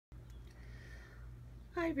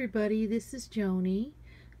Hi everybody, this is Joni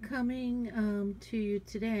coming to you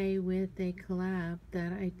today with a collab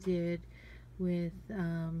that I did with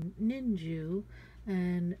Ninju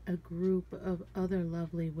and a group of other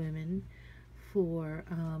lovely women. For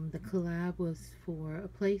the collab was for a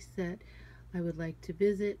place that I would like to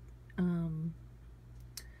visit.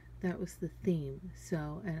 That was the theme.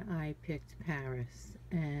 So, and I picked Paris.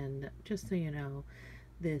 And just so you know,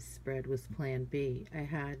 this spread was plan B. I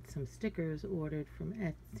had some stickers ordered from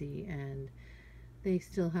Etsy and they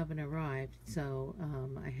still haven't arrived, so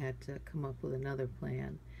I had to come up with another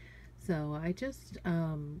plan. So I just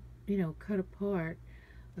cut apart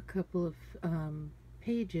a couple of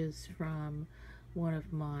pages from one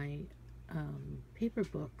of my paper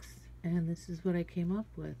books, and this is what I came up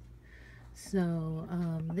with. So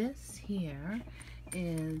this here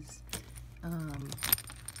is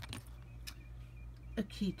a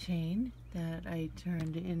keychain that I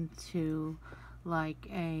turned into like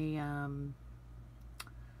a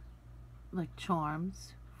like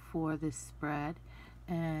charms for this spread,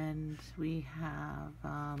 and we have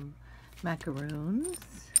macaroons,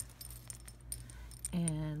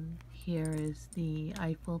 and here is the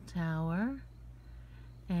Eiffel Tower,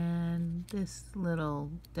 and this little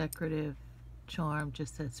decorative charm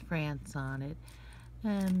just says France on it,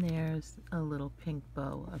 and there's a little pink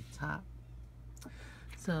bow up top.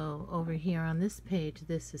 So over here on this page,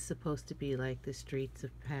 this is supposed to be like the streets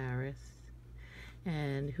of Paris.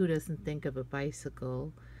 And who doesn't think of a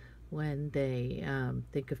bicycle when they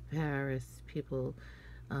think of Paris? People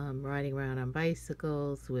riding around on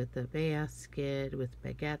bicycles with a basket with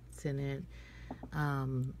baguettes in it.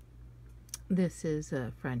 This is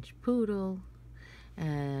a French poodle,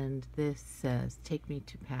 and this says, "Take me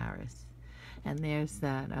to Paris." And there's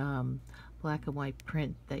that black and white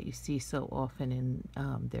print that you see so often in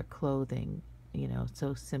their clothing, you know,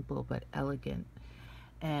 so simple but elegant.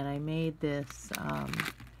 And I made this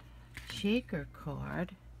shaker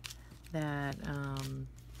card that I've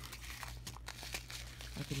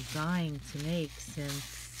been dying to make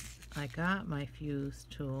since I got my fuse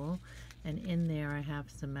tool. And in there I have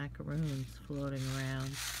some macaroons floating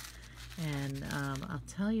around. And I'll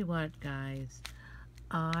tell you what, guys,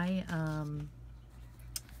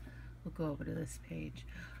 we'll go over to this page.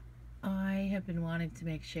 I have been wanting to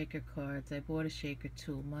make shaker cards. I bought a shaker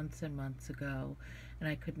tool months and months ago, and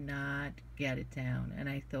I could not get it down, and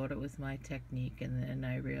I thought it was my technique, and then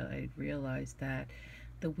I realized that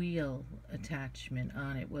the wheel attachment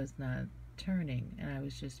on it was not turning, and I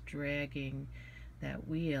was just dragging that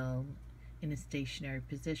wheel in a stationary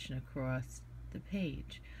position across the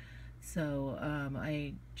page. So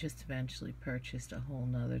I just eventually purchased a whole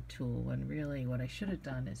nother tool, when really what I should have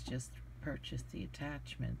done is just purchase the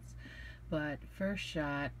attachments. But first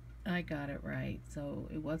shot, I got it right. So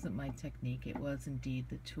it wasn't my technique, it was indeed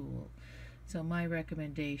the tool. So my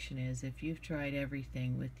recommendation is, if you've tried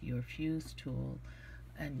everything with your fuse tool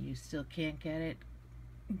and you still can't get it,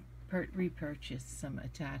 repurchase some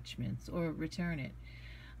attachments or return it,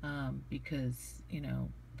 because, you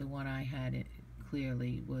know, the one I had, it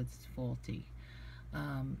clearly was faulty.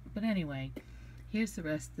 But anyway, here's the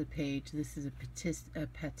rest of the page. This is a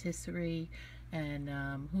patisserie, and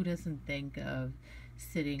who doesn't think of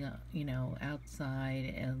sitting, you know,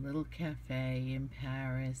 outside a little cafe in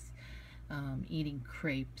Paris, eating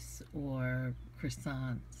crepes or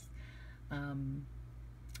croissants.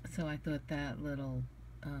 So I thought that little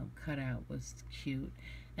cutout was cute.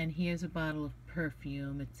 And here's a bottle of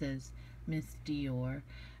perfume. It says Miss Dior.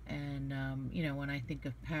 And you know, when I think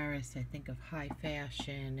of Paris, I think of high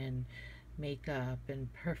fashion and makeup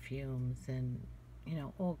and perfumes and, you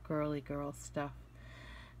know, all girly girl stuff.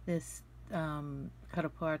 This cut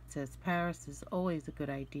apart says, "Paris is always a good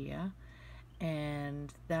idea."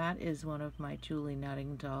 And that is one of my Julie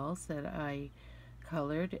Nutting dolls that I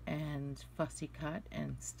colored and fussy cut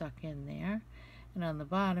and stuck in there. And on the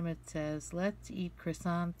bottom it says, "Let's eat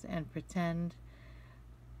croissants and pretend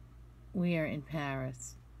we are in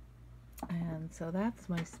Paris." And so that's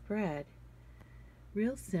my spread.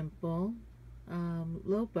 Real simple,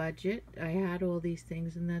 low budget. I had all these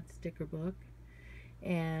things in that sticker book.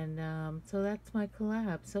 And so that's my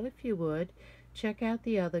collab. So if you would, check out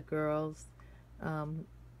the other girls'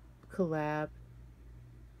 collab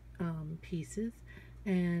pieces,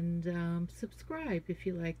 and subscribe if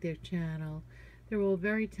you like their channel. They're all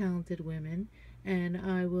very talented women, and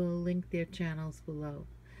I will link their channels below.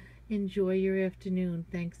 Enjoy your afternoon.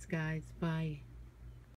 Thanks, guys. Bye.